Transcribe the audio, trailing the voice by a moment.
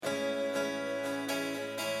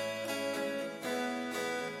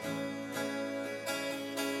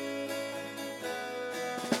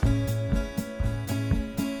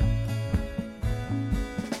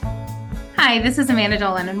Hi, this is Amanda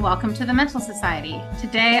Dolan, and welcome to the Mental Society.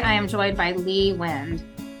 Today, I am joined by Lee Wind.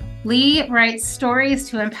 Lee writes stories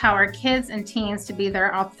to empower kids and teens to be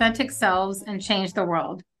their authentic selves and change the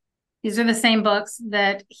world. These are the same books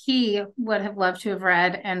that he would have loved to have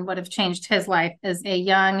read and would have changed his life as a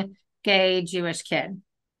young, gay Jewish kid.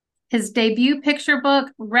 His debut picture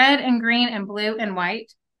book, Red and Green and Blue and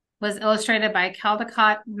White, was illustrated by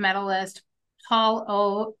Caldecott medalist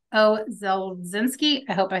Paul O. Zelzinski.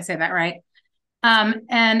 I hope I say that right.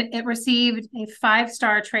 And it received a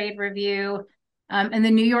 5-star trade review, and the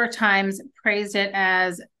New York Times praised it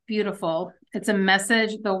as beautiful. It's a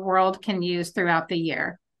message the world can use throughout the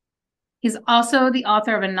year. He's also the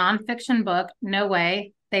author of a nonfiction book, No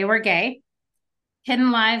Way, They Were Gay, Hidden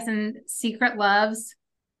Lives and Secret Loves,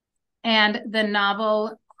 and the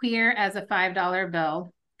novel Queer as a $5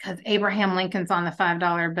 Bill, because Abraham Lincoln's on the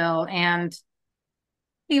 $5 bill and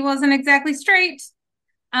he wasn't exactly straight.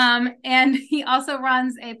 And he also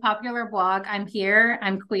runs a popular blog, I'm Here,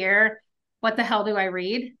 I'm Queer, What the Hell Do I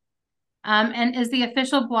Read? And is the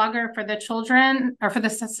official blogger for the children, or for the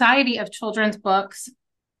Society of Children's Book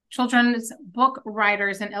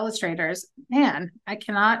Writers and Illustrators. Man, I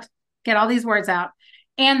cannot get all these words out.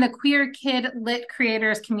 And the Queer Kid Lit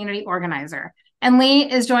Creators Community Organizer. And Lee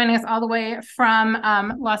is joining us all the way from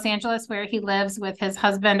Los Angeles, where he lives with his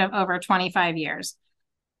husband of over 25 years.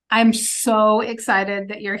 I'm so excited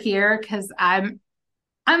that you're here because I'm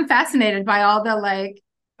fascinated by all the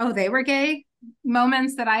oh, they were gay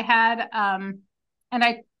moments that I had. And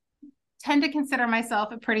I tend to consider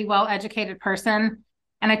myself a pretty well-educated person.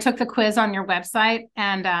 And I took the quiz on your website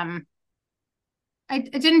and I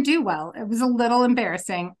didn't do well. It was a little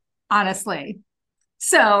embarrassing, honestly.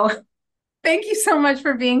 So thank you so much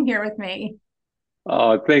for being here with me.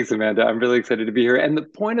 Oh, thanks, Amanda. I'm really excited to be here. And the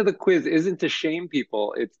point of the quiz isn't to shame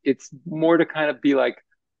people. It's more to kind of be like,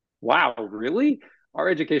 wow, really? Our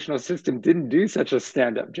educational system didn't do such a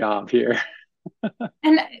stand-up job here.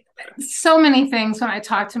 And so many things when I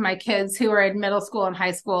talk to my kids who are in middle school and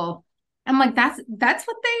high school, I'm like, that's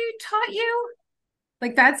what they taught you?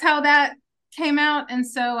 Like that's how that came out. And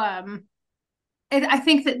so I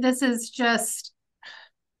think that this is just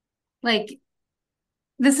like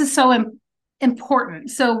this is so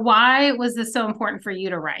important. So why was this so important for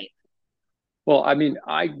you to write? Well, I mean,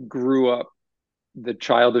 I grew up the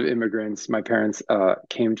child of immigrants. My parents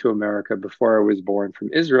came to America before I was born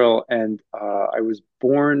from Israel, and I was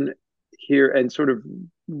born here and sort of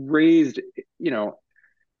raised, you know,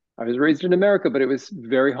 I was raised in America, but it was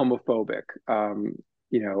very homophobic.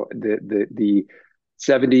 The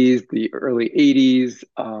 70s, the early 80s,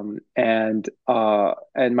 and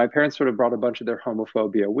my parents sort of brought a bunch of their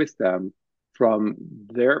homophobia with them from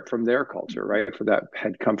their culture, right? For that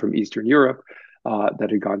had come from Eastern Europe,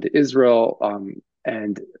 that had gone to Israel,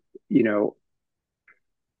 and you know,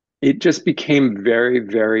 it just became very,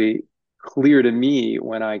 very clear to me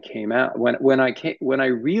when I came out when I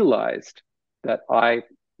realized that I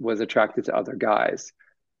was attracted to other guys,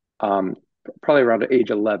 probably around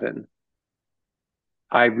age 11.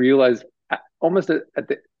 I realized almost at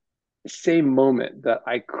the same moment that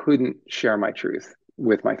I couldn't share my truth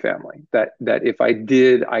with my family. That if I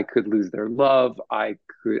did, I could lose their love. I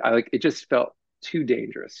like it just felt too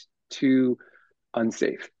dangerous, too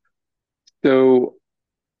unsafe. So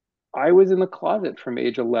I was in the closet from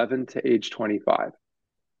age 11 to age 25.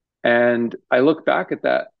 And I look back at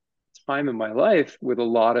that time in my life with a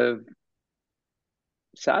lot of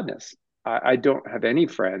sadness. I don't have any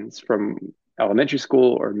friends from elementary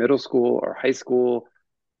school or middle school or high school.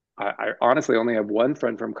 I honestly only have one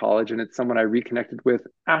friend from college, and it's someone I reconnected with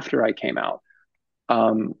after I came out.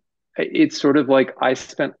 Um, it's sort of like I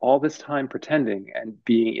spent all this time pretending and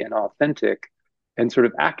being inauthentic and sort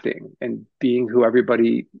of acting and being who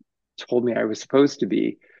everybody told me I was supposed to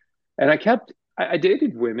be. And I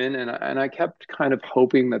dated women and I kept kind of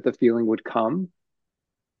hoping that the feeling would come,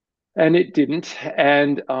 and it didn't.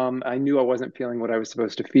 And I knew I wasn't feeling what I was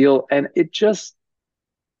supposed to feel. And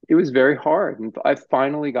it was very hard. And I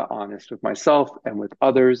finally got honest with myself and with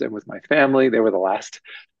others and with my family. They were the last.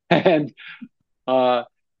 And uh,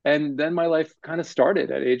 and then my life kind of started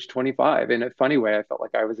at age 25. In a funny way, I felt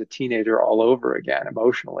like I was a teenager all over again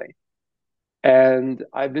emotionally. And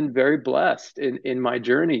I've been very blessed in my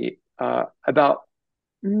journey. About,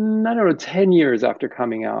 I don't know, 10 years after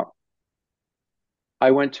coming out,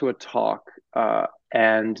 I went to a talk,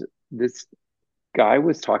 and this guy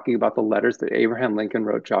was talking about the letters that Abraham Lincoln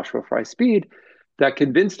wrote Joshua Fry Speed that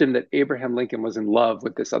convinced him that Abraham Lincoln was in love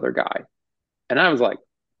with this other guy. And I was like,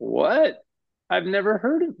 what? I've never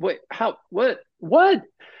heard of, wait, how, what?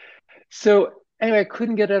 So anyway, I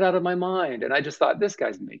couldn't get it out of my mind. And I just thought, this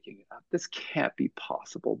guy's making it up. This can't be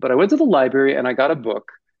possible. But I went to the library and I got a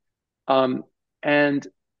book. Um, and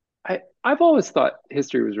I've always thought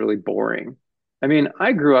history was really boring. I mean,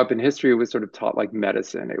 I grew up in history, it was sort of taught like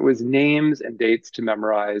medicine. It was names and dates to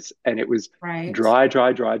memorize, and it was Right. dry,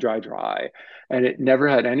 dry, dry, dry, dry. And it never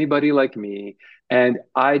had anybody like me. And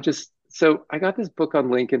so I got this book on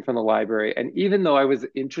Lincoln from the library. And even though I was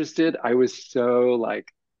interested, I was so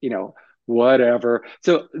like, you know, whatever.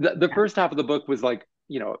 So the first half of the book was like,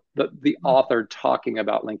 the author talking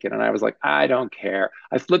about Lincoln. And I was like, I don't care.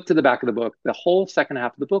 I flipped to the back of the book. The whole second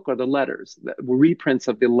half of the book are the letters, the reprints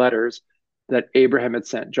of the letters that Abraham had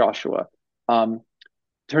sent Joshua. Um,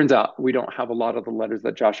 Turns out we don't have a lot of the letters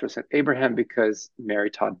that Joshua sent Abraham because Mary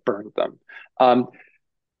Todd burned them. Um,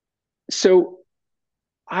 so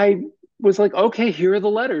I was like, okay, here are the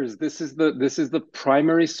letters. This is the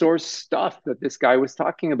primary source stuff that this guy was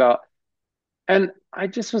talking about. And I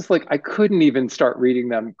just was like, I couldn't even start reading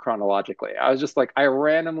them chronologically. I was just like, I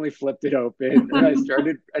randomly flipped it open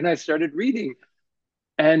and I started reading.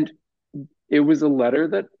 And it was a letter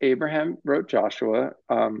that Abraham wrote Joshua.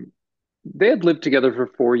 They had lived together for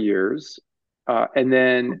 4 years. And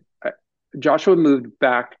then Joshua moved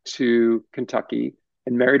back to Kentucky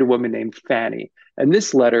and married a woman named Fanny. And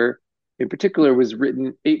this letter in particular was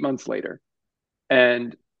written 8 months later.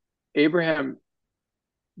 And Abraham,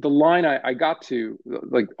 the line I got to,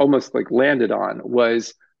 like almost like landed on,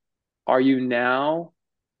 was, are you now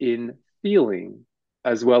in feeling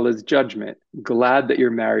as well as judgment glad that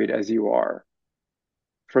you're married as you are?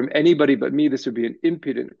 From anybody but me, this would be an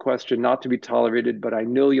impudent question not to be tolerated, but I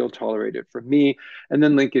know you'll tolerate it from me. And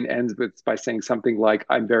then Lincoln ends by saying something like,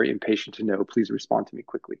 I'm very impatient to know. Please respond to me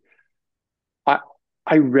quickly. I,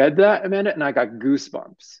 I read that, Amanda, and I got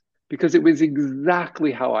goosebumps because it was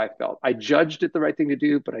exactly how I felt. I judged it the right thing to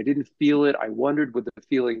do, but I didn't feel it. I wondered, would the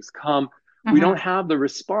feelings come? We don't Mhm. have the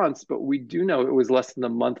response, but we do know it was less than a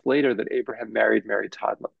month later that Abraham married Mary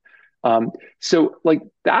Todd. Um, so like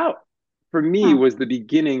that for me Mhm. was the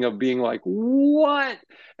beginning of being like, what?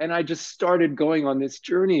 And I just started going on this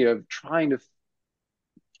journey of trying to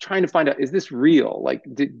find out, is this real? Like,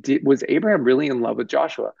 was Abraham really in love with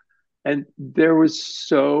Joshua? And there was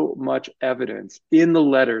so much evidence in the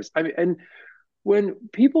letters. I mean, and when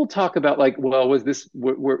people talk about like, well, was this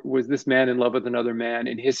man in love with another man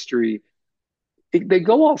in history? They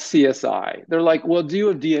go all CSI. They're like, well, do you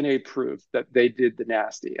have DNA proof that they did the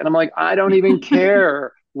nasty? And I'm like, I don't even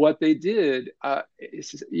care what they did,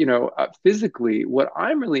 physically. What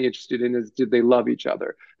I'm really interested in is, did they love each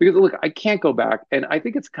other? Because look, I can't go back. And I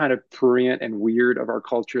think it's kind of prurient and weird of our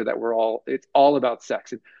culture that it's all about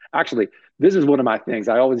sex. And actually, this is one of my things.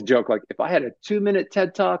 I always joke, like, if I had a 2-minute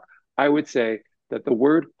TED talk, I would say that the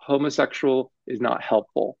word homosexual is not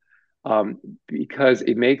helpful, because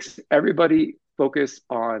it makes everybody focus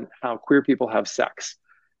on how queer people have sex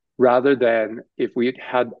rather than if we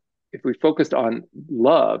focused on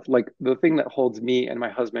love. Like, the thing that holds me and my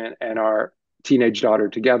husband and our teenage daughter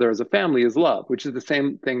together as a family is love, which is the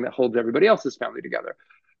same thing that holds everybody else's family together.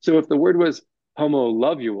 So if the word was homo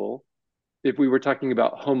lovual, if we were talking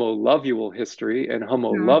about homo lovual history and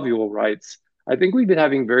homo Mhm. lovual rights, I think we've been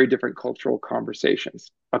having very different cultural conversations.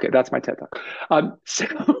 Okay, that's my TED talk. So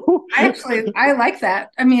I like that.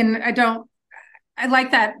 I mean, I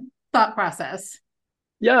like that thought process.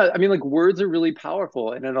 yeah, I mean, like, words are really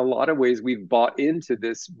powerful. And in a lot of ways, we've bought into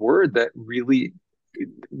this word that really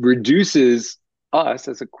reduces us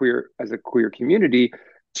as a queer community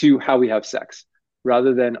to how we have sex,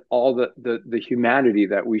 rather than all the humanity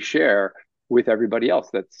that we share with everybody else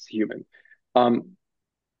that's human. Um,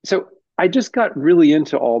 so I just got really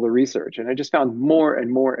into all the research and I just found more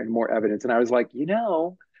and more and more evidence. And I was like,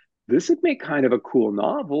 this would make kind of a cool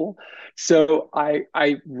novel. So I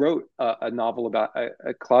wrote a novel about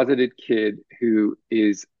a closeted kid who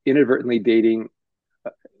is inadvertently dating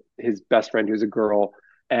his best friend, who's a girl,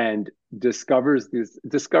 and discovers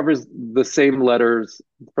the same letters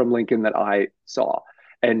from Lincoln that I saw,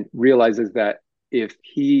 and realizes that if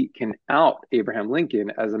he can out Abraham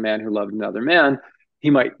Lincoln as a man who loved another man, he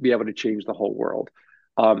might be able to change the whole world.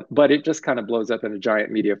 But it just kind of blows up in a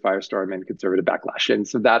giant media firestorm and conservative backlash. And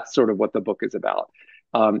so that's sort of what the book is about.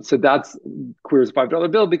 So that's Queer's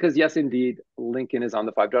 $5 bill, because yes, indeed, Lincoln is on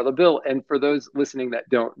the $5 bill. And for those listening that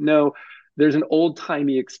don't know, there's an old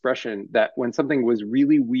timey expression that when something was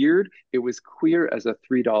really weird, it was queer as a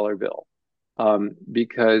 $3 bill.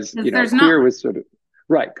 Because, Because there's not queer one. was sort of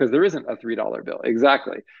right, because there isn't a $3 bill.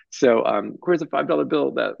 Exactly. So, queer as a $5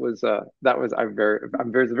 bill,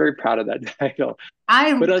 I'm very proud of that title. But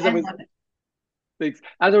I love it.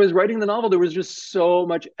 as I was writing the novel, there was just so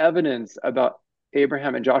much evidence about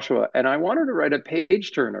Abraham and Joshua, and I wanted to write a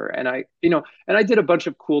page turner. And I did a bunch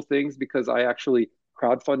of cool things because I actually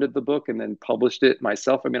crowdfunded the book and then published it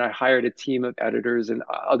myself. I mean, I hired a team of editors and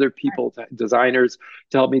other people, designers,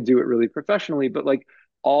 to help me do it really professionally. But like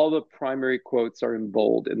all the primary quotes are in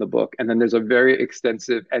bold in the book, and then there's a very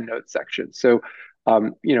extensive endnote section. So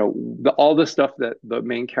all the stuff that the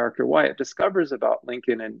main character Wyatt discovers about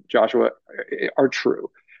Lincoln and Joshua are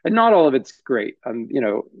true, and not all of it's great.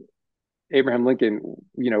 Abraham Lincoln,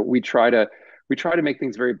 we try to make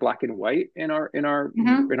things very black and white in our in our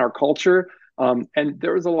Mm-hmm. in our culture. And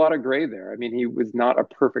there was a lot of gray there. I mean, he was not a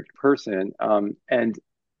perfect person. And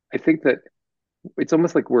I think that it's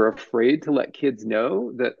almost like we're afraid to let kids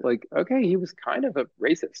know that, like, okay, he was kind of a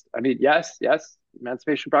racist. I mean, yes, yes,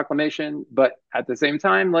 Emancipation Proclamation, but at the same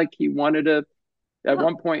time, like, at Well,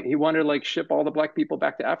 one point he wanted to like ship all the black people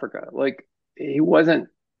back to Africa. Like, he wasn't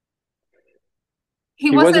he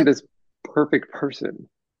he wasn't wasn't this perfect person.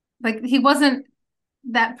 he wasn't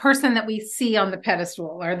that person that we see on the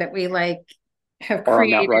pedestal or that we like have Or on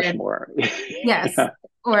Mount created. Rushmore. Yes, Yeah.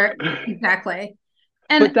 or exactly.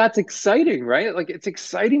 But And that's exciting, right? Like, it's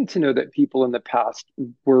exciting to know that people in the past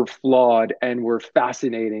were flawed and were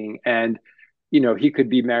fascinating. And, he could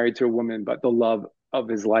be married to a woman, but the love of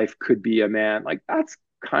his life could be a man. Like, that's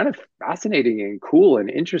kind of fascinating and cool and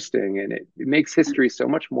interesting. And it makes history so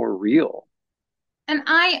much more real. and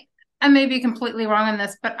I may be completely wrong on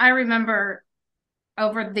this, but I remember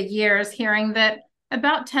over the years hearing that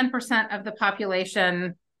about 10% of the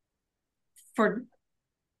population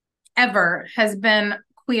forever has been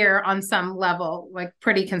queer on some level, like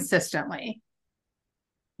pretty consistently.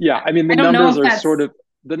 Yeah, I mean, I don't know if that's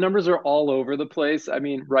the numbers are all over the place. I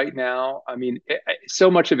mean, right now, I mean,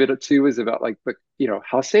 so much of it too is about like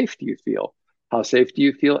how safe do you feel? How safe do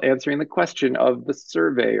you feel answering the question of the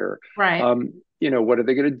surveyor? right. What are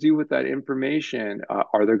they going to do with that information?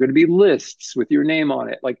 Are there going to be lists with your name on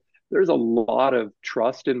it? Like, there's a lot of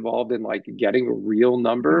trust involved in like getting a real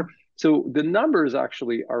number. Mhm. So the numbers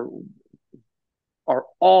actually are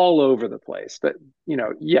all over the place. But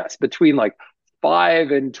yes, between like 5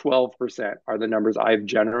 and 12% are the numbers I've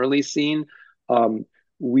generally seen. Um,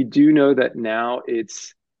 we do know that now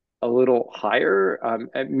it's a little higher.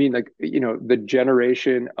 I mean, like, the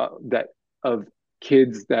generation that of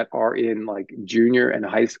kids that are in like junior and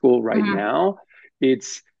high school right Mhm. now,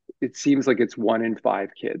 it's it seems like it's 1 in 5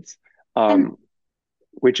 kids, And um,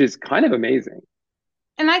 which is kind of amazing.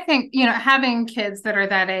 and I think, having kids that are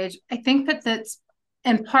that age, I think that that's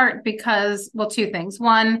in part because, well, two things.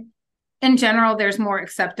 One, in general, there's more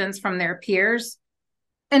acceptance from their peers.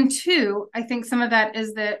 And two, I think some of that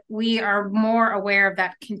is that we are more aware of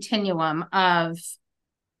that continuum of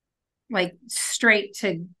like straight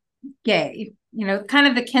to gay, kind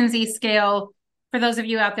of the Kinsey scale. For those of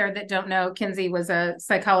you out there that don't know, Kinsey was a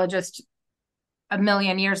psychologist a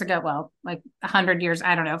million years ago. Well, like 100 years,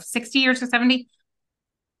 I don't know, 60 years or 70.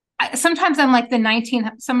 Sometimes I'm like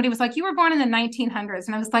somebody was like, you were born in the 1900s.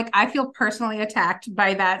 And I was like, I feel personally attacked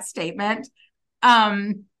by that statement.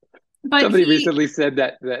 Um, but Somebody he, recently said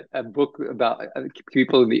that a book about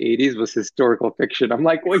people in the 80s was historical fiction. I'm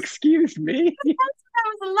like, well, excuse me. I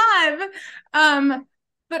was alive.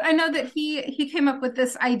 But I know that he came up with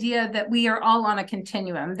this idea that we are all on a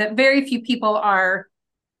continuum, that very few people are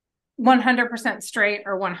 100% straight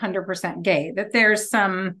or 100% gay, that there's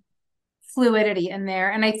some fluidity in there.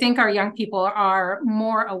 And I think our young people are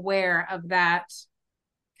more aware of that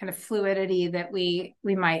kind of fluidity that we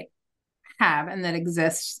might have and that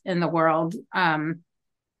exists in the world. And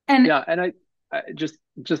Yeah, and I just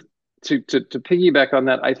to piggyback on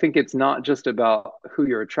that, I think it's not just about who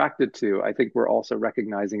you're attracted to. I think we're also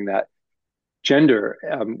recognizing that gender,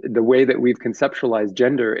 the way that we've conceptualized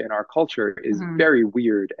gender in our culture, is mhm. very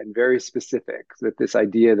weird and very specific. That this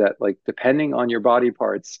idea that, like, depending on your body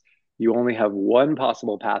parts, you only have one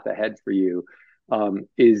possible path ahead for you,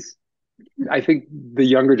 is, I think, the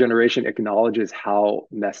younger generation acknowledges how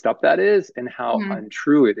messed up that is and how Mhm.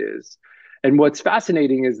 untrue it is. And what's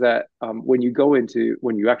fascinating is that, when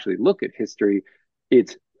you actually look at history,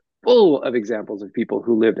 it's full of examples of people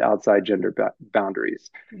who lived outside gender boundaries.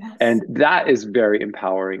 Yes. And that is very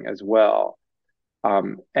empowering as well.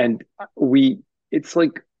 And it's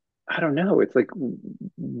like, I don't know, it's like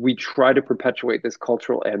we try to perpetuate this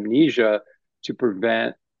cultural amnesia to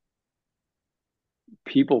prevent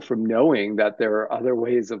people from knowing that there are other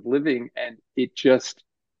ways of living, and it just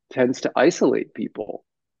tends to isolate people.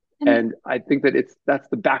 And And I think that that's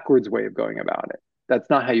the backwards way of going about it. That's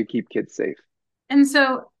not how you keep kids safe. and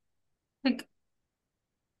so like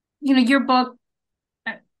your book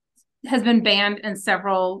has been banned in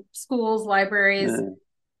several schools, libraries. Yeah.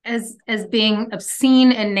 as being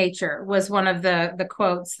obscene in nature was one of the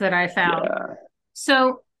quotes that I found. Yeah.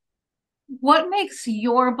 So what makes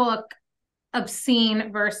your book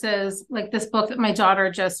obscene versus like this book that my daughter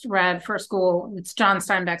just read for school? It's John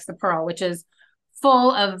Steinbeck's The Pearl, which is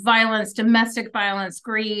full of violence, domestic violence,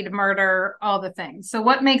 greed, murder, all the things. So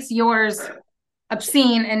what makes yours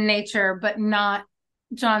obscene in nature but not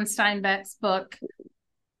John Steinbeck's book?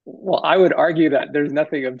 Well, I would argue that there's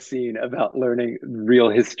nothing obscene about learning real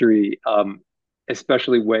history,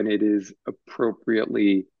 especially when it is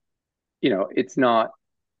appropriately, it's not,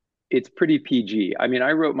 it's pretty PG. I mean,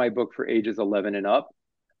 I wrote my book for ages 11 and up.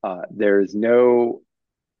 There's no,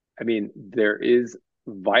 I mean, there is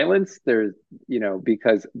violence. There's,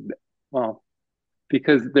 because, well,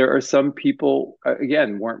 because there are some people,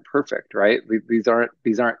 again, weren't perfect, right? These aren't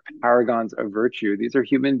paragons of virtue. These are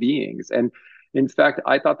human beings. And in fact,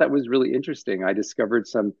 I thought that was really interesting. I discovered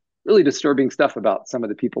some really disturbing stuff about some of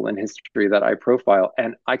the people in history that I profile,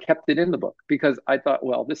 and I kept it in the book because I thought,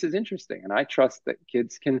 well, this is interesting, and I trust that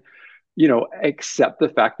kids can accept the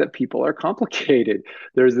fact that people are complicated.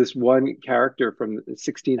 There's this one character from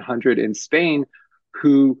 1600 in Spain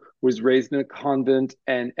who was raised in a convent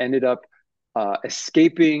and ended up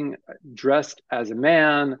escaping, dressed as a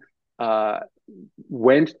man, uh,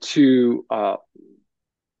 went to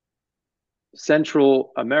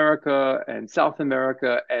Central America and South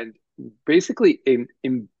America, and basically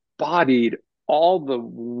embodied all the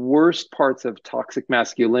worst parts of toxic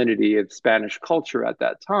masculinity of Spanish culture at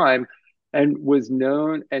that time, and was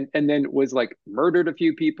known, and then was like murdered a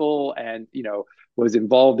few people, and was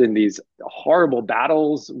involved in these horrible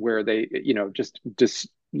battles where they just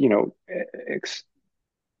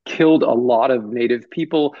killed a lot of native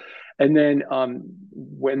people. And then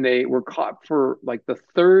when they were caught for like the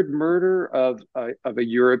third murder of a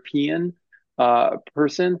European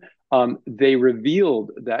person, they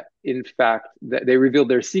revealed that, in fact, that they revealed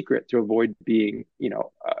their secret to avoid being,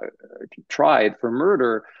 tried for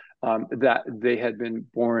murder, that they had been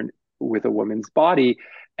born with a woman's body,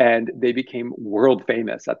 and they became world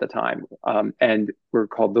famous at the time, and were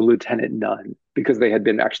called the Lieutenant Nun because they had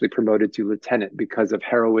been actually promoted to lieutenant because of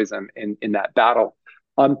heroism in that battle.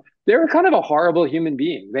 They were kind of a horrible human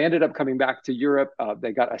being. They ended up coming back to Europe.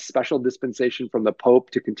 They got a special dispensation from the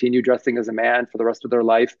Pope to continue dressing as a man for the rest of their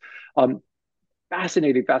life.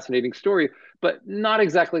 Fascinating, fascinating story, but not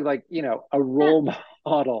exactly like, a Yeah. role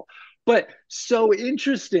model, but so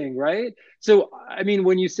interesting, right? So, I mean,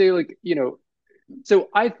 when you say like, so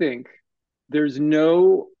I think there's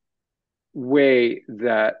no way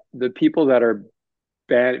that the people that are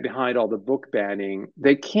behind all the book banning,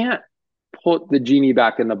 they can't put the genie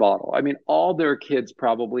back in the bottle. I mean, all their kids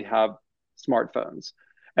probably have smartphones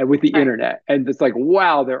and with the Right. internet. And it's like,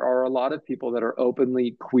 wow, there are a lot of people that are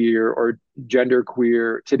openly queer or gender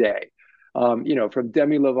queer today. From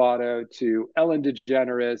Demi Lovato to Ellen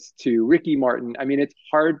DeGeneres to Ricky Martin. I mean, it's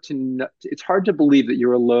hard to believe that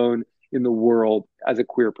you're alone in the world as a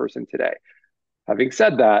queer person today. Having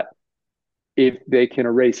said that, if they can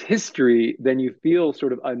erase history, then you feel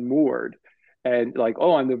sort of unmoored and like,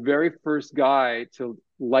 oh, I'm the very first guy to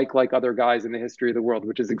like other guys in the history of the world,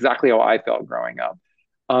 which is exactly how I felt growing up.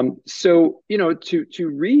 So to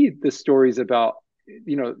read the stories about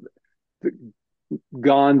you know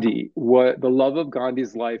Gandhi, what the love of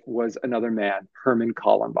Gandhi's life was another man, Herman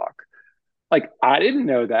Kallenbach. Like, I didn't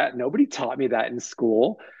know that. Nobody taught me that in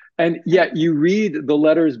school. And Right. yet you read the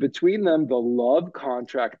letters between them, the love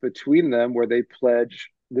contract between them, where they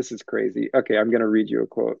pledge. This is crazy. Okay, I'm going to read you a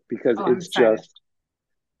quote because Oh, I'm excited.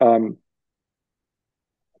 um,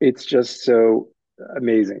 it's just so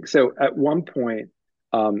amazing. So at one point,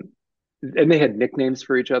 um, and they had nicknames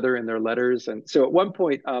for each other in their letters. And so at one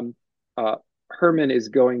point, uh, Herman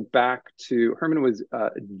was a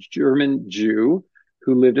German Jew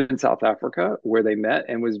who lived in South Africa where they met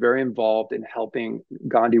and was very involved in helping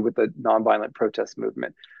Gandhi with the nonviolent protest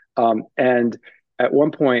movement. And at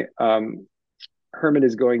one point, Herman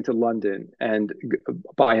is going to London and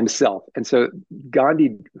by himself. And so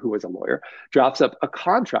Gandhi, who was a lawyer, drafts up a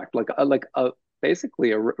contract, like a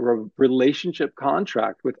basically a relationship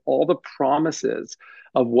contract with all the promises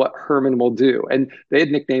of what Herman will do. And they had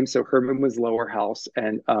nicknames. So Herman was lower house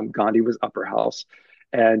and Gandhi was upper house.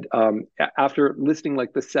 And after listing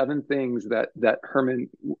like the 7 things that Herman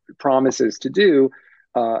promises to do,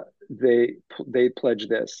 uh, they pledge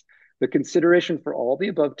this: the consideration for all the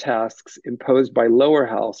above tasks imposed by Lower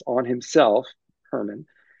House on himself, Herman,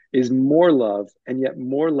 is more love and yet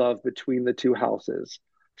more love between the two houses,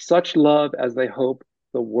 such love as they hope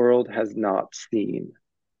the world has not seen.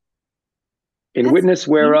 In That's witness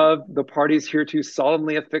beautiful. whereof the parties hereto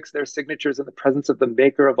solemnly affix their signatures in the presence of the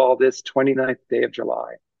maker of all this 29th day of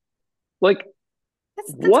July. Like,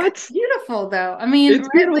 That's kind of what? beautiful though. I mean, It's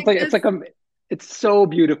right? beautiful. Like It's this. like it's so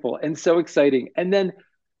beautiful and so exciting. And then,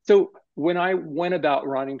 so when I went about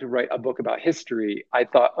wanting to write a book about history, I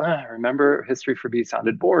thought, remember, history for me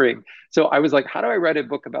sounded boring. So I was like, how do I write a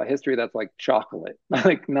book about history that's like chocolate,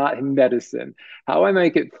 like not medicine? How do I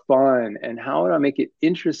make it fun and how do I make it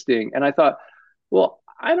interesting? And I thought, well,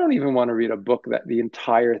 I don't even want to read a book that the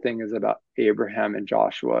entire thing is about Abraham and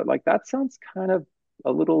Joshua. Like that sounds kind of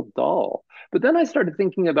a little dull. But then I started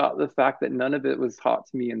thinking about the fact that none of it was taught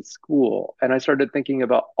to me in school. And I started thinking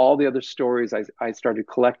about all the other stories I started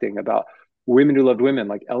collecting about women who loved women,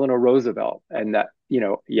 like Eleanor Roosevelt. And that,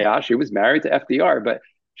 yeah, she was married to FDR, but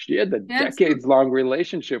she had the Yes. decades long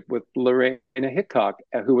relationship with Lorena Hickok,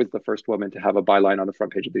 who was the first woman to have a byline on the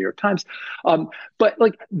front page of the New York Times. But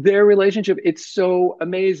like their relationship, it's so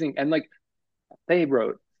amazing. And like they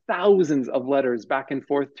wrote thousands of letters back and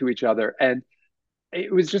forth to each other. And it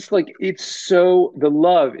was just like it's so the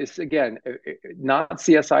love is again not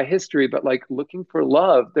CSI history, but like looking for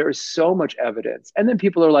love. There is so much evidence, and then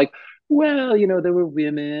people are like, well, there were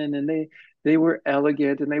women and they were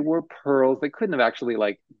elegant and they wore pearls. They couldn't have actually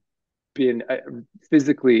like been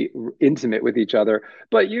physically intimate with each other.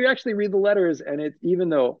 But you actually read the letters, and it even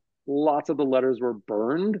though lots of the letters were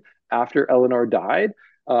burned after Eleanor died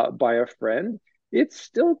by a friend, it's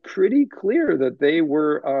still pretty clear that they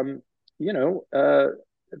were, you know, uh,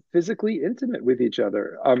 physically intimate with each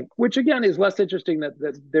other. Which again is less interesting that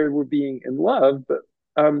they were being in love, but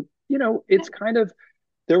it's kind of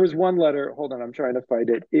there was one letter. Hold on, I'm trying to find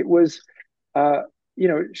it. It was, uh,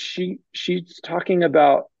 she's talking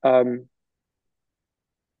about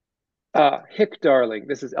Hick, darling.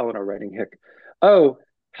 This is Eleanor writing Hick. Oh,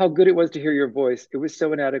 how good it was to hear your voice. It was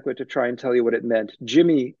so inadequate to try and tell you what it meant.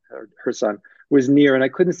 Jimmy, her son, was near, and I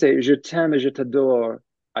couldn't say je t'aime et je t'adore.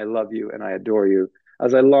 I love you and I adore you,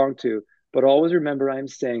 as I long to, but always remember I am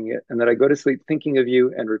saying it, and that I go to sleep thinking of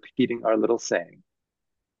you and repeating our little saying.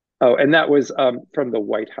 Oh, and that was from the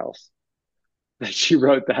White House that she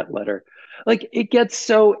wrote that letter. Like it gets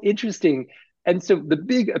so interesting. And so the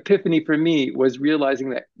big epiphany for me was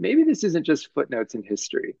realizing that maybe this isn't just footnotes in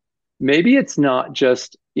history. Maybe it's not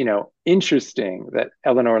just, interesting that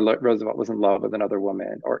Eleanor Roosevelt was in love with another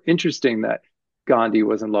woman or interesting that Gandhi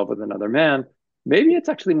was in love with another man. Maybe it's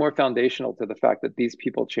actually more foundational to the fact that these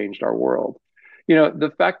people changed our world.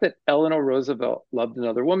 The fact that Eleanor Roosevelt loved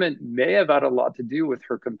another woman may have had a lot to do with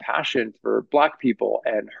her compassion for Black people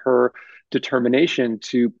and her determination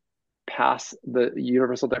to pass the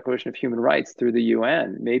Universal Declaration of Human Rights through the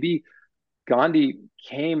UN. Maybe Gandhi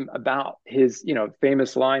came about his,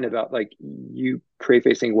 famous line about like you pray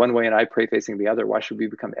facing one way and I pray facing the other. Why should we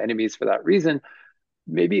become enemies for that reason?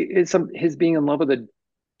 Maybe his being in love with a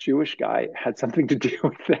Jewish guy had something to do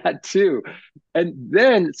with that too. And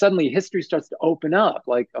then suddenly history starts to open up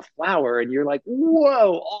like a flower, and you're like,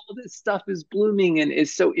 whoa, all this stuff is blooming and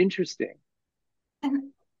is so interesting.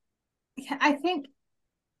 And yeah, I think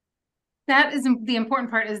that is the important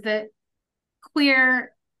part is that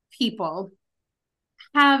queer people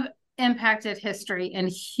have impacted history in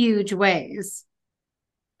huge ways.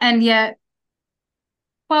 And yet,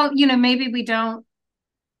 well, maybe we don't,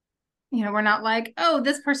 we're not like, oh,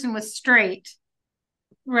 this person was straight,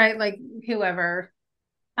 right? Like whoever.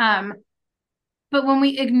 Um, but when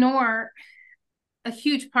we ignore a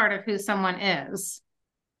huge part of who someone is,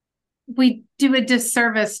 we do a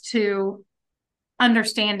disservice to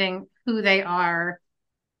understanding who they are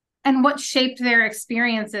and what shaped their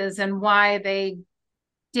experiences and why they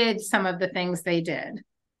did some of the things they did.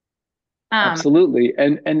 Um, Absolutely.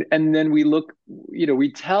 And then we look,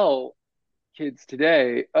 we tell kids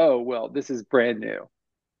today, oh, well, this is brand new.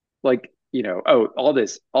 Like, oh, all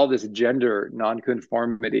this gender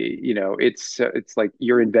nonconformity, it's like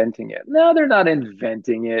you're inventing it. No, they're not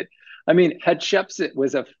inventing it. I mean, Hatshepsut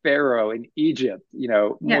was a pharaoh in Egypt,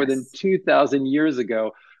 more than yes. 2,000 years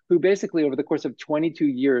ago, who basically over the course of 22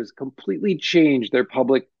 years completely changed their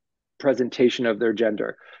public presentation of their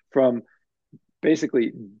gender from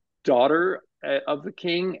basically daughter of the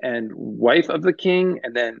king and wife of the king,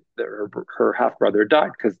 and then her half brother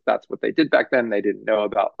died because that's what they did back then. They didn't know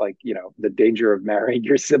about like the danger of marrying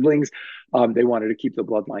your siblings. They wanted to keep the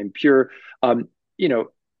bloodline pure. You know,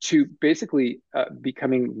 to basically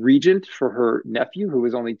becoming regent for her nephew who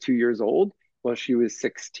was only 2 years old while she was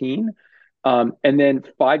 16, and then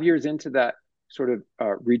 5 years into that sort of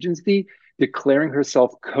regency, declaring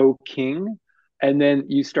herself co-king, and then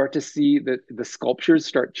you start to see that the sculptures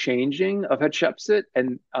start changing of Hatshepsut,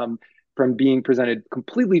 and from being presented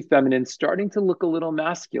completely feminine, starting to look a little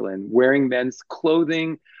masculine, wearing men's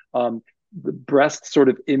clothing, the breasts sort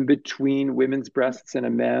of in between women's breasts and a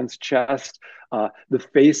man's chest, the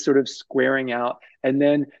face sort of squaring out. And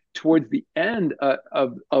then towards the end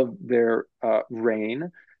of their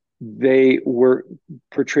reign, they were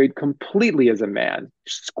portrayed completely as a man,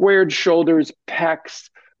 squared shoulders, pecs,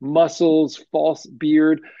 muscles, false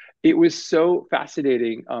beard. It was so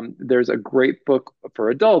fascinating. There's a great book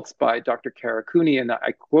for adults by Dr. Kara Cooney, and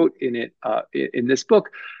I quote in it in this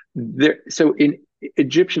book. So in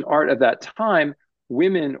Egyptian art of that time,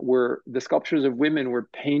 the sculptures of women were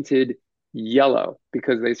painted yellow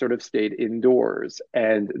because they sort of stayed indoors,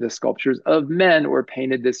 and the sculptures of men were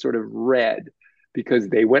painted this sort of red because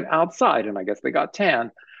they went outside, and I guess they got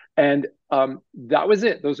tan. And that was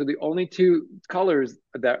it. Those are the only two colors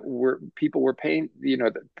that people were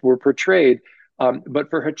that were portrayed. But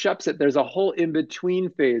for Hatshepsut, there's a whole in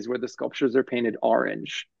between phase where the sculptures are painted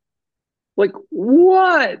orange. Like,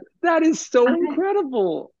 what? That is so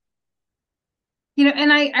incredible.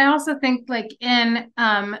 And I also think like in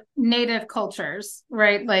native cultures,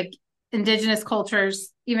 right? Like indigenous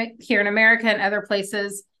cultures, even here in America and other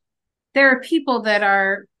places, there are people that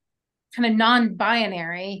are kind of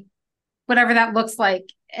non-binary, whatever that looks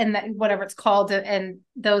like, and whatever it's called in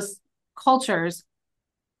those cultures.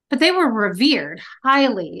 But they were revered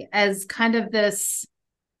highly as kind of this,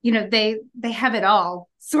 they have it all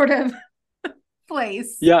sort of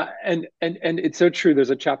place. Yeah, and it's so true. There's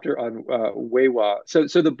a chapter on Wewa.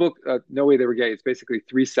 So the book No Way They Were Gay, it's basically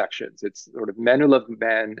three sections. It's sort of men who love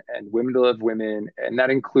men and women who love women, and that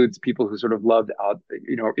includes people who sort of loved out,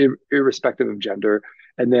 irrespective of gender.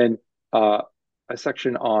 And then a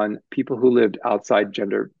section on people who lived outside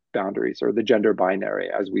gender boundaries or the gender binary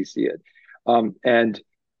as we see it. And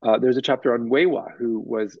there's a chapter on Wewa, who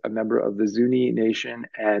was a member of the Zuni Nation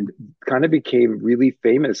and kind of became really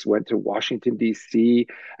famous, went to Washington, D.C.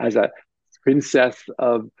 as a princess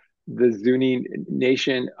of the Zuni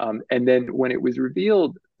Nation. And then when it was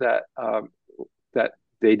revealed that that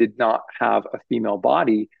they did not have a female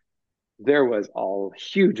body, there was a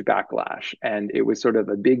huge backlash. And it was sort of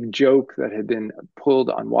a big joke that had been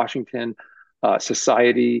pulled on Washington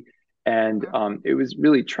society. And it was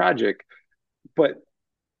really tragic. But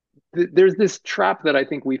there's this trap that I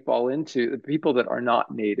think we fall into, the people that are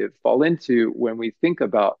not native fall into when we think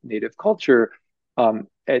about native culture and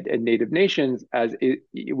native nations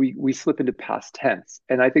we slip into past tense.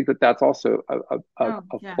 And I think that that's also a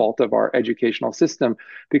fault of our educational system,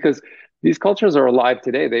 because these cultures are alive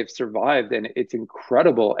today. They've survived, and it's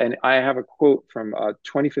incredible. And I have a quote from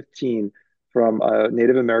 2015 from a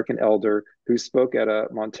Native American elder who spoke at a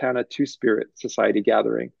Montana Two-Spirit Society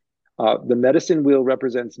gathering. The medicine wheel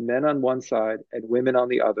represents men on one side and women on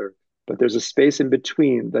the other, but there's a space in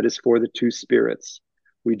between that is for the two spirits.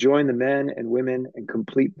 We join the men and women and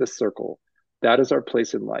complete the circle. That is our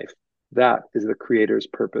place in life. That is the Creator's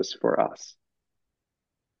purpose for us.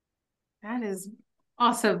 That is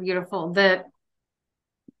also beautiful. That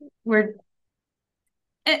we're,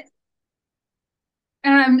 and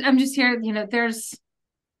I'm just here. There's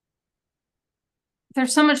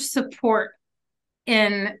so much support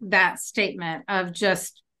in that statement of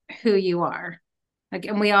just who you are. Like,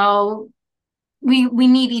 and we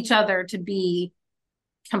need each other to be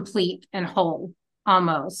complete and whole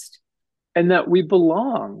almost. And that we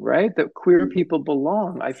belong, right? That queer people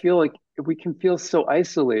belong. I feel like we can feel so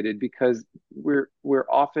isolated because we're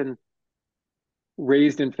often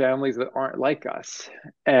raised in families that aren't like us.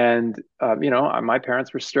 And my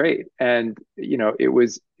parents were straight, and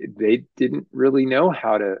they didn't really know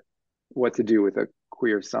what to do with a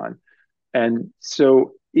queer son. And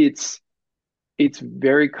so it's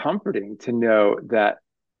very comforting to know that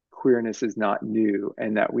queerness is not new,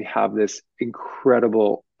 and that we have this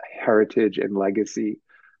incredible heritage and legacy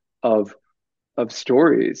of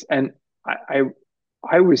stories. And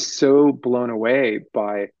I was so blown away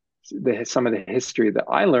by some of the history that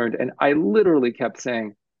I learned, and I literally kept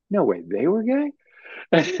saying, "No way, they were gay."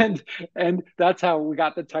 And that's how we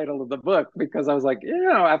got the title of the book, because I was like,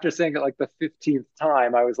 after saying it like the 15th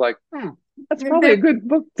time, I was like, that's probably a good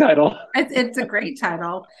book title. It's a great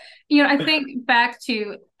title. I think back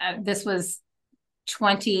to this was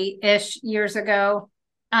 20-ish years ago.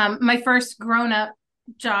 My first grown-up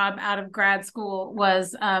job out of grad school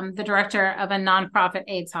was the director of a nonprofit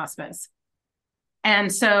AIDS hospice.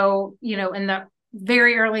 And so, in the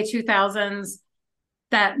very early 2000s,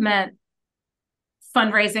 that meant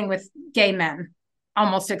fundraising with gay men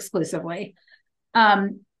almost exclusively.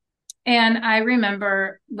 And I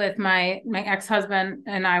remember with my ex-husband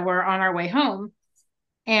and I were on our way home,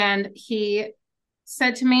 and he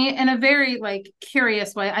said to me in a very like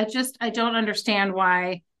curious way. I don't understand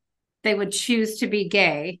why they would choose to be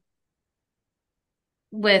gay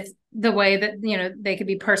with the way that, they could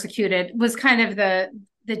be persecuted, was kind of the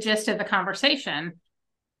gist of the conversation.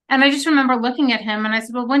 And I just remember looking at him and I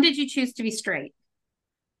said, well, when did you choose to be straight?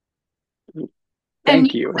 And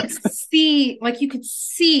Thank you. you could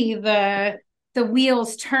see the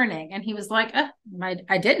wheels turning. And he was like,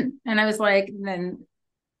 I didn't. And I was like, then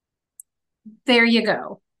there you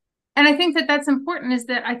go. And I think that that's important, is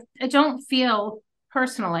that I don't feel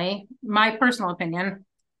personally, my personal opinion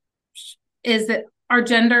is that our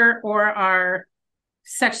gender or our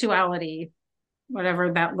sexuality,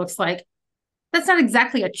 whatever that looks like, that's not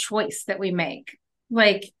exactly a choice that we make.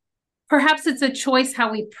 Like, perhaps it's a choice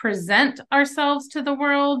how we present ourselves to the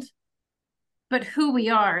world, but who we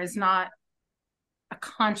are is not a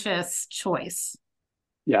conscious choice.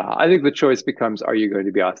 Yeah, I think the choice becomes, are you going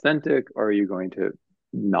to be authentic or are you going to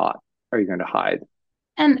not? Are you going to hide?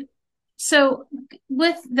 And so,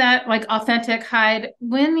 with that, like authentic hide,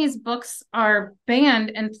 when these books are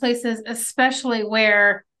banned in places, especially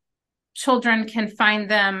where children can find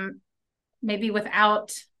them maybe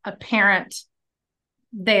without a parent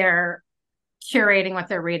there curating what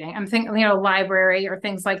they're reading. I'm thinking, library or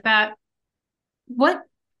things like that. What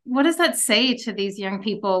what does that say to these young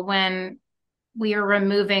people when we are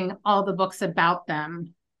removing all the books about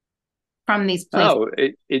them from these places? Oh,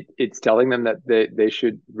 it's telling them that they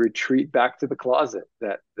should retreat back to the closet.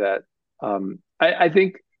 I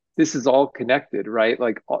think this is all connected, right?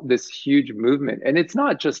 Like this huge movement, and it's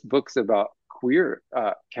not just books about queer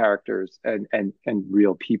characters and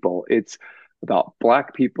real people. It's about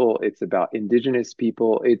Black people. It's about Indigenous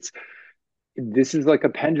people. It's this is like a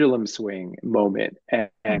pendulum swing moment, and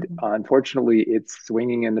Mhm. unfortunately, it's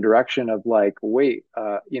swinging in the direction of like, wait,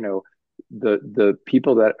 the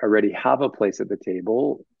people that already have a place at the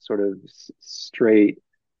table, sort of straight,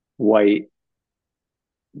 white,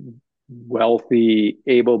 wealthy,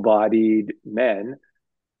 able-bodied men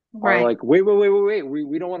are Right. like, wait.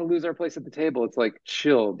 We don't want to lose our place at the table. It's like,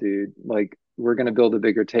 chill, dude. Like, we're gonna build a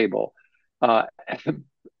bigger table. Uh,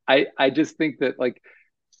 I just think that like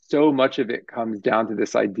so much of it comes down to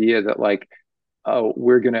this idea that like, oh,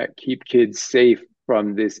 we're gonna keep kids safe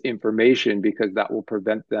from this information because that will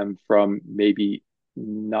prevent them from maybe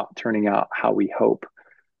not turning out how we hope.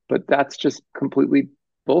 But that's just completely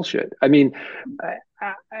bullshit. I mean,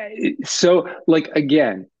 so like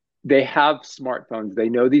again, they have smartphones. They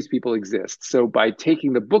know these people exist. So by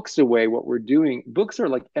taking the books away, what we're doing, books are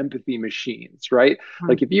like empathy machines, right?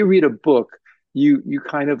 Like if you read a book, you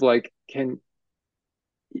kind of like can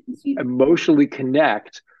emotionally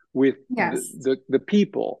connect with Yes. the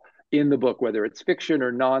people in the book, whether it's fiction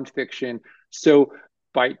or nonfiction. So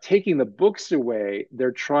by taking the books away,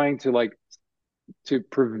 they're trying to like to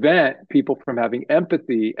prevent people from having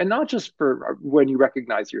empathy, and not just for when you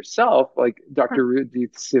recognize yourself, like Dr. Ruthie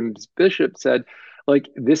Sims Bishop said, like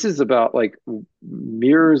this is about like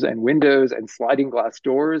mirrors and windows and sliding glass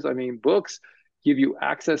doors. I mean, books give you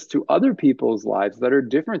access to other people's lives that are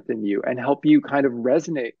different than you and help you kind of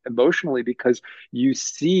resonate emotionally because you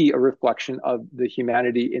see a reflection of the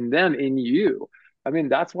humanity in them in you. I mean,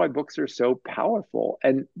 that's why books are so powerful.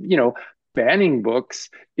 And banning books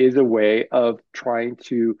is a way of trying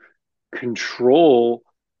to control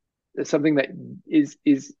something that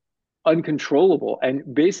is uncontrollable,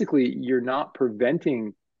 and basically you're not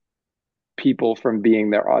preventing people from being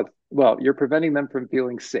their odds. Well, you're preventing them from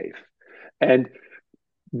feeling safe. And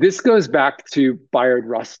this goes back to Bayard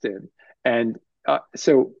Rustin. And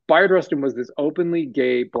so Bayard Rustin was this openly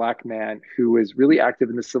gay Black man who was really active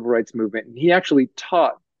in the civil rights movement. And he actually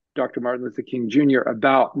taught Dr. Martin Luther King Jr.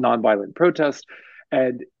 about nonviolent protest.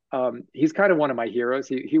 And he's kind of one of my heroes.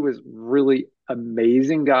 He was really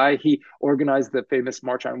amazing guy. He organized the famous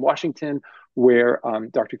March on Washington, where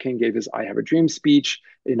Dr. King gave his I Have a Dream speech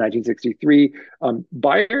in 1963.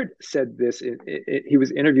 Bayard said this, he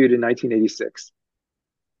was interviewed in 1986.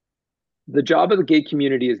 The job of the gay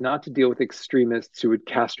community is not to deal with extremists who would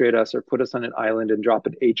castrate us or put us on an island and drop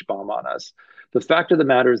an H bomb on us. The fact of the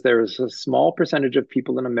matter is, there is a small percentage of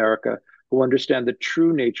people in America who understand the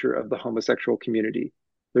true nature of the homosexual community.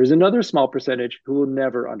 There's another small percentage who will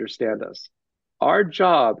never understand us. Our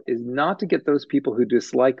job is not to get those people who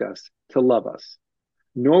dislike us to love us,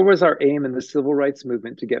 nor was our aim in the civil rights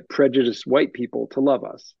movement to get prejudiced white people to love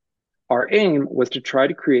us. Our aim was to try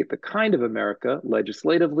to create the kind of America,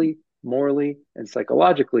 legislatively, morally, and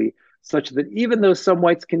psychologically, such that even though some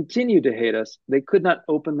whites continue to hate us, they could not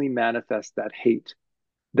openly manifest that hate.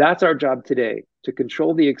 That's our job today, to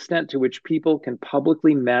control the extent to which people can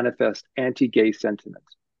publicly manifest anti gay sentiment.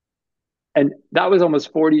 And that was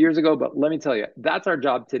almost 40 years ago. But let me tell you, that's our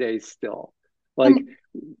job today still. Like, And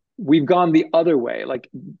we've gone the other way, like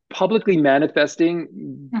publicly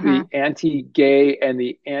manifesting mhm. the anti-gay and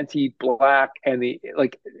the anti-black and the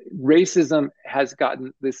like racism has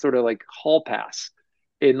gotten this sort of like hall pass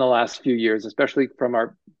in the last few years, especially from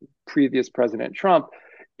our previous president Trump.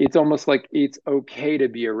 It's almost like it's okay to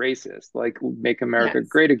be a racist. Like, make America Yes.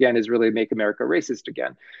 great again is really make America racist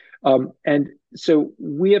again. And so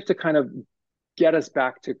we have to kind of get us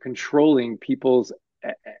back to controlling people's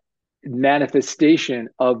manifestation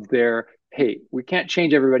of their hate. We can't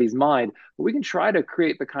change everybody's mind, but we can try to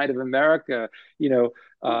create the kind of America,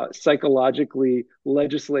 psychologically,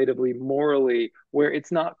 legislatively, morally, where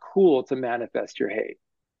it's not cool to manifest your hate.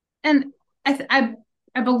 And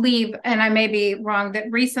I believe, and I may be wrong,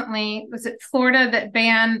 that recently was it Florida that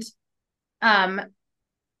banned um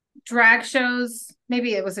drag shows?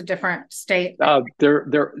 Maybe it was a different state.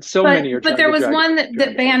 There, so But many are but trying there to was one that drag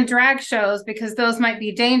shows. banned drag shows because those might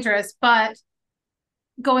be dangerous, but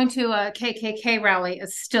going to a KKK rally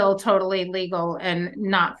is still totally legal and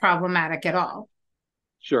not problematic at all.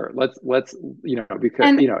 Sure, let's because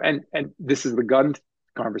And and this is the gun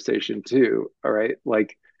conversation too. All right,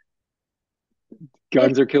 like it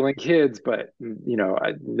guns are killing kids, but no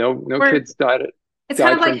we're kids died it's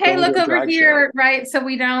kind died of like, from hey, going to look a over drag show. here, right? So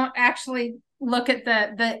we don't actually look at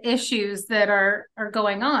the issues that are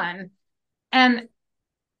going on. And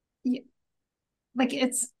like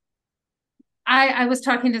it's I was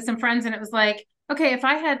talking to some friends and it was like, okay, if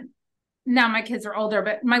I had now my kids are older,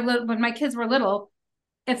 but when my kids were little,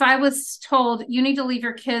 if I was told you need to leave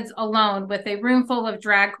your kids alone with a room full of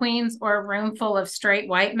drag queens or a room full of straight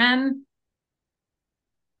white men,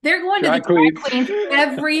 they're going to the Drag drag queens. queens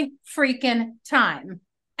every freaking time.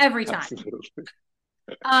 Every time. Absolutely.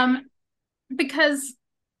 Um, because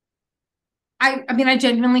I mean, I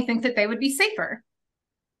genuinely think that they would be safer.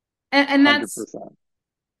 And that's 100%.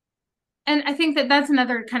 and I think that that's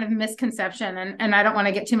another kind of misconception, and I don't want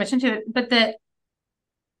to get too much into it, but that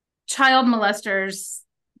child molesters,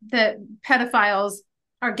 that pedophiles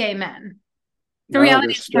are gay men. The No, they're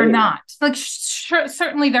reality is they're straight. not. Like,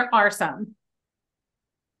 certainly there are some,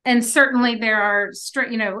 and certainly there are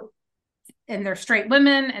straight, and they're straight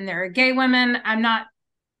women, and there are gay women. I'm not,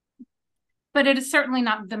 but it is certainly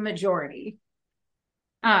not the majority.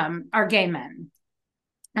 Are gay men,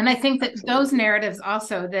 and I think that those Absolutely. narratives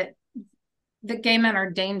also that gay men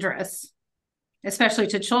are dangerous, especially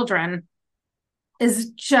to children,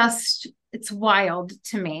 is just it's wild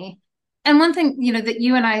to me. And one thing, that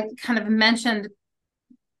you and I kind of mentioned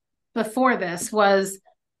before this was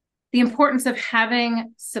the importance of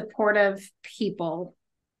having supportive people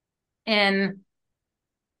in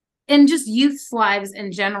in just youth's lives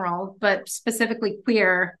in general, but specifically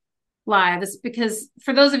queer lives. Because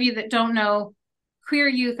for those of you that don't know, queer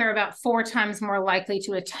youth are about 4 times more likely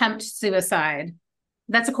to attempt suicide.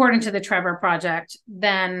 That's according to the Trevor Project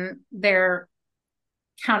than their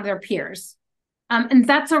peers. And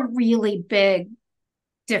that's a really big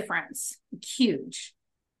difference, huge.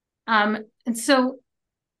 And so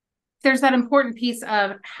there's that important piece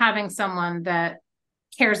of having someone that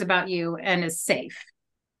cares about you and is safe.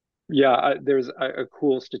 Yeah, there's a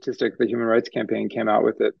cool statistic the Human Rights Campaign came out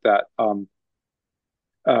with it that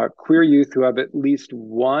queer youth who have at least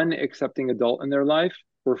one accepting adult in their life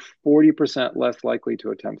were 40% less likely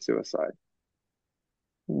to attempt suicide,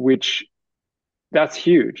 which that's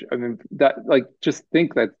huge. I mean, that like just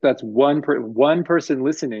think that that's one person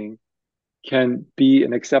listening can be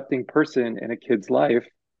an accepting person in a kid's life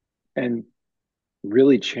and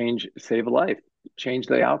really save a life, change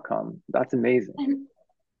the outcome. That's amazing.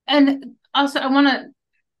 And also,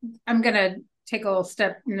 I'm going to take a little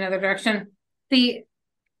step in another direction.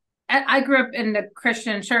 I grew up in the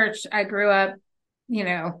Christian church. I grew up,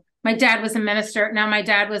 my dad was a minister. Now, my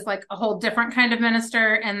dad was like a whole different kind of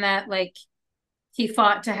minister, and that like he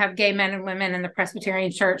fought to have gay men and women in the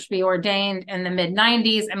Presbyterian church be ordained in the mid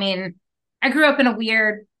 90s. I mean, I grew up in a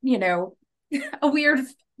weird, a weird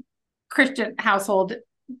Christian household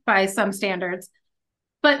by some standards.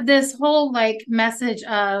 But this whole like message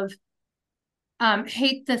of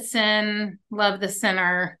hate the sin, love the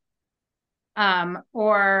sinner,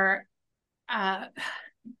 or uh,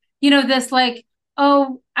 this like,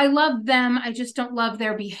 oh, I love them, I just don't love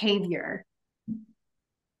their behavior.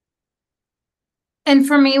 And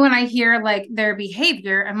for me, when I hear like their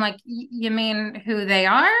behavior, I'm like, you mean who they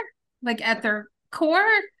are, like at their core,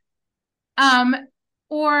 um,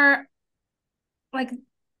 or like,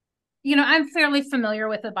 I'm fairly familiar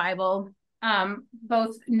with the Bible,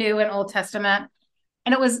 both New and Old Testament.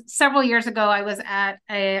 And it was several years ago, I was at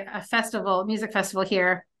a music festival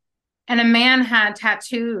here, And a man had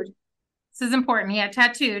tattooed, this is important, he had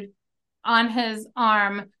tattooed on his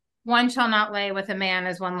arm, one shall not lay with a man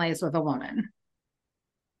as one lays with a woman.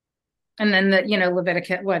 And then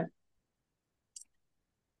Leviticus, what?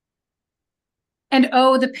 And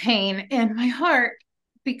oh, the pain in my heart,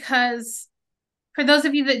 because for those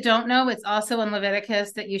of you that don't know, it's also in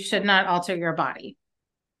Leviticus that you should not alter your body.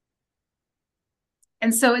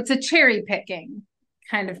 And so it's a cherry picking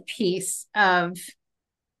kind of piece of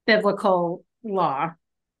biblical law.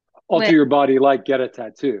 Alter your body, like get a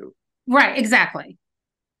tattoo. Right, exactly.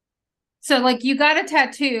 So like you got a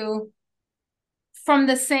tattoo from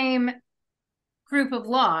the same group of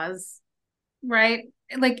laws, right?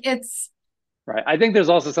 Like it's right. I think there's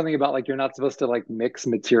also something about like you're not supposed to like mix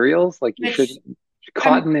materials. Like you shouldn't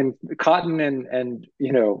cotton and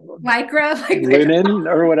lycra, like linen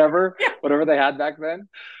or whatever, yeah. whatever they had back then.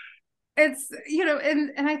 It's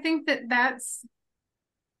and I think that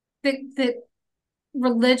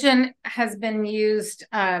religion has been used,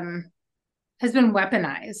 has been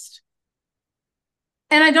weaponized.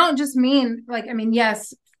 And I don't just mean like, I mean,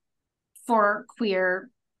 yes, for queer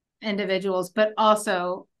individuals, but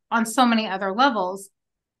also on so many other levels.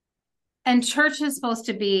 And church is supposed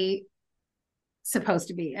to be,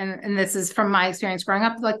 and this is from my experience growing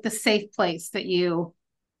up, like the safe place that you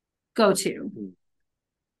go to.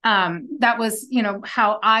 That was,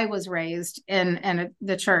 how I was raised in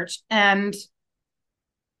the church. And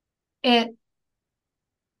it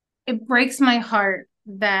breaks my heart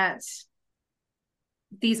that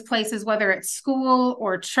these places, whether it's school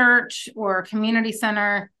or church or community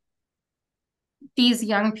center, these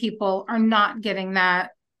young people are not getting that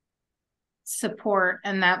support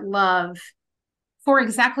and that love for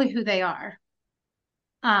exactly who they are.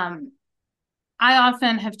 I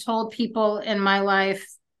often have told people in my life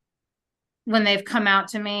when they've come out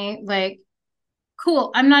to me, like,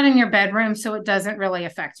 cool, I'm not in your bedroom, so it doesn't really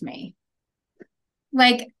affect me.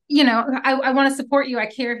 Like, I want to support you. I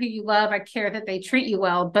care who you love. I care that they treat you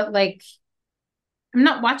well, but like, I'm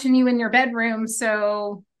not watching you in your bedroom,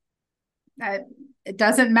 so it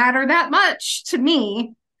doesn't matter that much to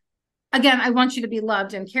me. Again, I want you to be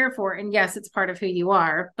loved and cared for. And yes, it's part of who you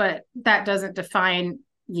are, but that doesn't define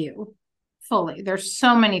you fully. There's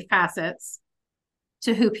so many facets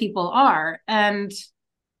to who people are. And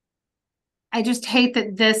I just hate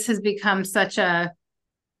that this has become such a,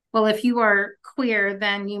 well, if you are queer,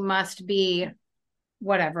 then you must be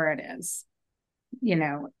whatever it is.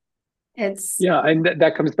 It's Yeah, and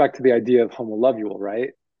that comes back to the idea of homo lovule, right?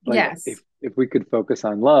 Like yes. if we could focus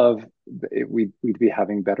on love, we'd be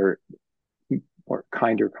having better, more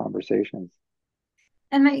kinder conversations.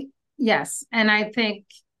 And I think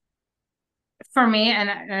for me, and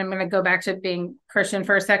I'm going to go back to being Christian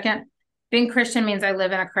for a second. Being Christian means I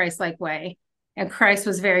live in a Christ-like way. And Christ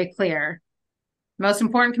was very clear. Most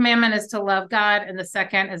important commandment is to love God. And the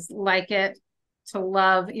second is like it, to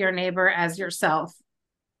love your neighbor as yourself.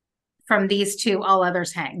 From these two, all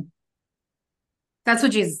others hang. That's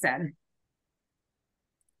what Jesus said.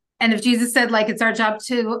 And if Jesus said, like, it's our job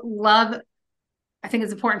to love, I think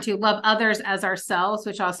it's important to love others as ourselves,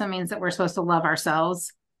 which also means that we're supposed to love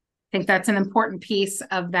ourselves. I think that's an important piece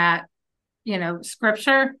of that,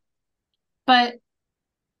 scripture. But,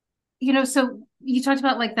 so you talked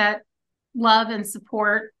about like that love and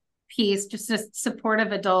support piece, just a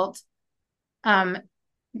supportive adult,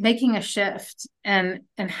 making a shift and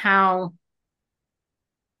how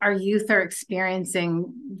our youth are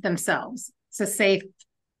experiencing themselves. It's a safe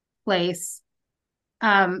place.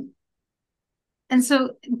 And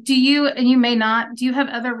so do you have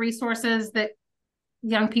other resources that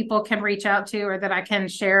young people can reach out to or that I can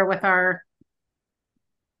share with our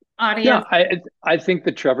audience? Yeah, I think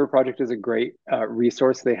the Trevor Project is a great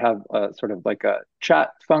resource. They have sort of like a chat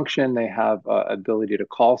function. They have ability to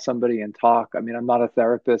call somebody and talk. I mean, I'm not a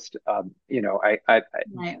therapist. I Right.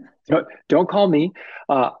 don't call me.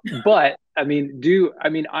 But I mean,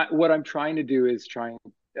 what I'm trying to do is trying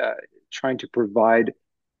to provide,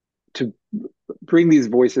 to bring these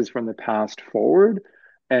voices from the past forward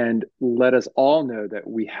and let us all know that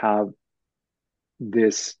we have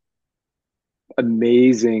this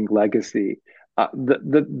amazing legacy.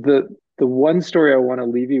 The one story I want to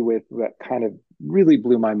leave you with that kind of really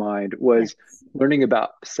blew my mind was learning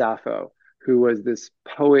about Sappho, who was this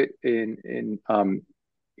poet in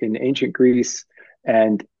ancient Greece.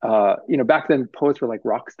 And back then poets were like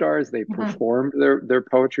rock stars. They performed their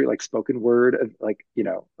poetry, like spoken word, like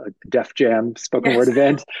a Def Jam spoken word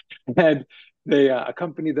event, and they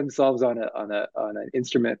accompanied themselves on an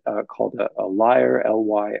instrument called a lyre,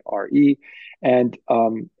 Lyre. And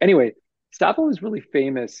anyway, Sappho was really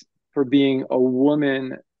famous for being a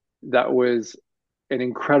woman that was an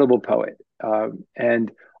incredible poet.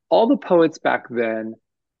 And all the poets back then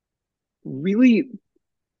really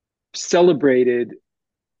celebrated,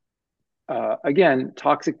 again,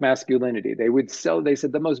 toxic masculinity. They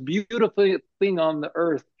said the most beautiful thing on the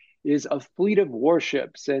earth is a fleet of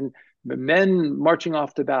warships and men marching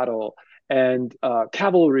off to battle and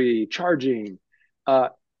cavalry charging. Uh,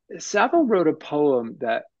 Sappho wrote a poem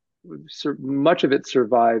that much of it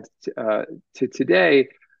survived to today,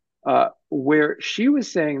 where she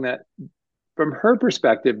was saying that from her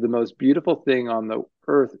perspective, the most beautiful thing on the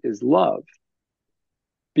earth is love,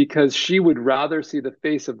 because she would rather see the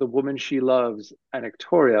face of the woman she loves,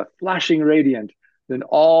 Anactoria, flashing radiant, than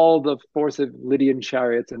all the force of Lydian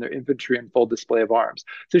chariots and their infantry in full display of arms.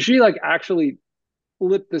 So she like actually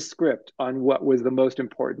flipped the script on what was the most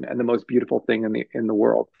important and the most beautiful thing in the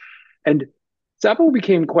world. And Sappho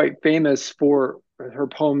became quite famous for her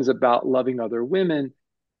poems about loving other women.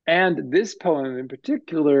 And this poem in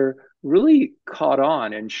particular really caught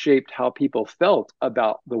on and shaped how people felt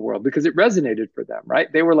about the world because it resonated for them,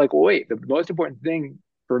 right? They were like, wait, the most important thing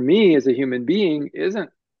for me as a human being isn't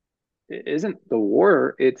the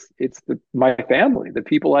war, it's my family, the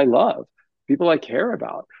people I love, people I care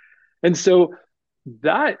about. And so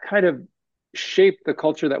that kind of shaped the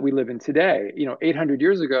culture that we live in today. 800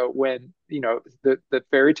 years ago, when the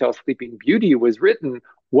fairy tale Sleeping Beauty was written,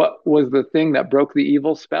 what was the thing that broke the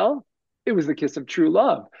evil spell? It was the kiss of true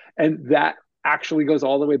love. And that actually goes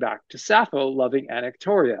all the way back to Sappho loving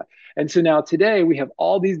Anactoria. And so now today we have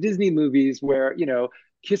all these Disney movies where,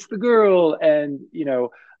 kiss the girl and,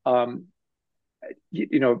 um,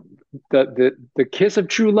 the kiss of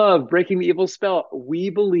true love breaking the evil spell. We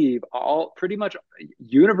believe all pretty much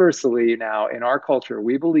universally now in our culture,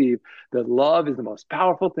 we believe that love is the most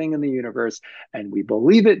powerful thing in the universe, and we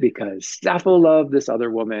believe it because Sappho loved this other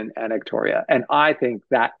woman, Anactoria. And I think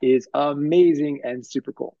that is amazing and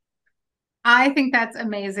super cool. I think that's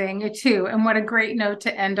amazing too. And what a great note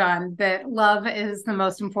to end on, that love is the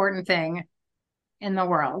most important thing in the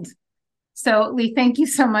world. So, Lee, thank you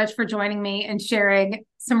so much for joining me and sharing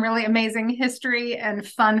some really amazing history and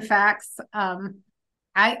fun facts.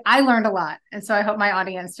 I learned a lot, and so I hope my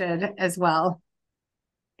audience did as well.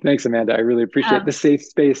 Thanks, Amanda. I really appreciate the safe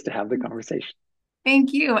space to have the conversation.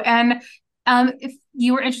 Thank you. And if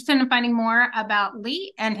you were interested in finding more about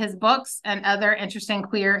Lee and his books and other interesting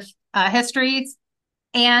queer histories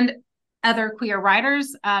and other queer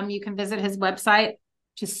writers, you can visit his website,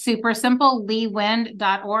 which is super simple,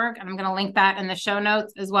 leewind.org. And I'm going to link that in the show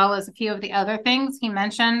notes, as well as a few of the other things he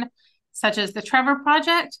mentioned, such as the Trevor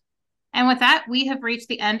Project. And with that, we have reached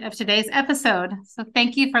the end of today's episode. So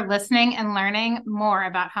thank you for listening and learning more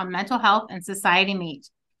about how mental health and society meet.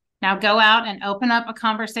 Now go out and open up a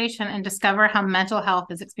conversation and discover how mental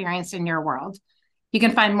health is experienced in your world. You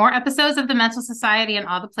can find more episodes of The Mental Society in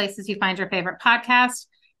all the places you find your favorite podcast.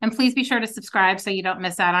 And please be sure to subscribe so you don't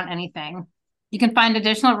miss out on anything. You can find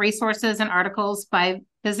additional resources and articles by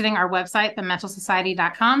visiting our website,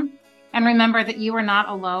 thementalsociety.com. And remember that you are not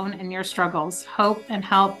alone in your struggles. Hope and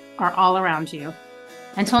help are all around you.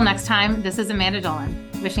 Until next time, this is Amanda Dolan,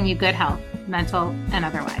 wishing you good health, mental and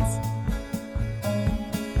otherwise.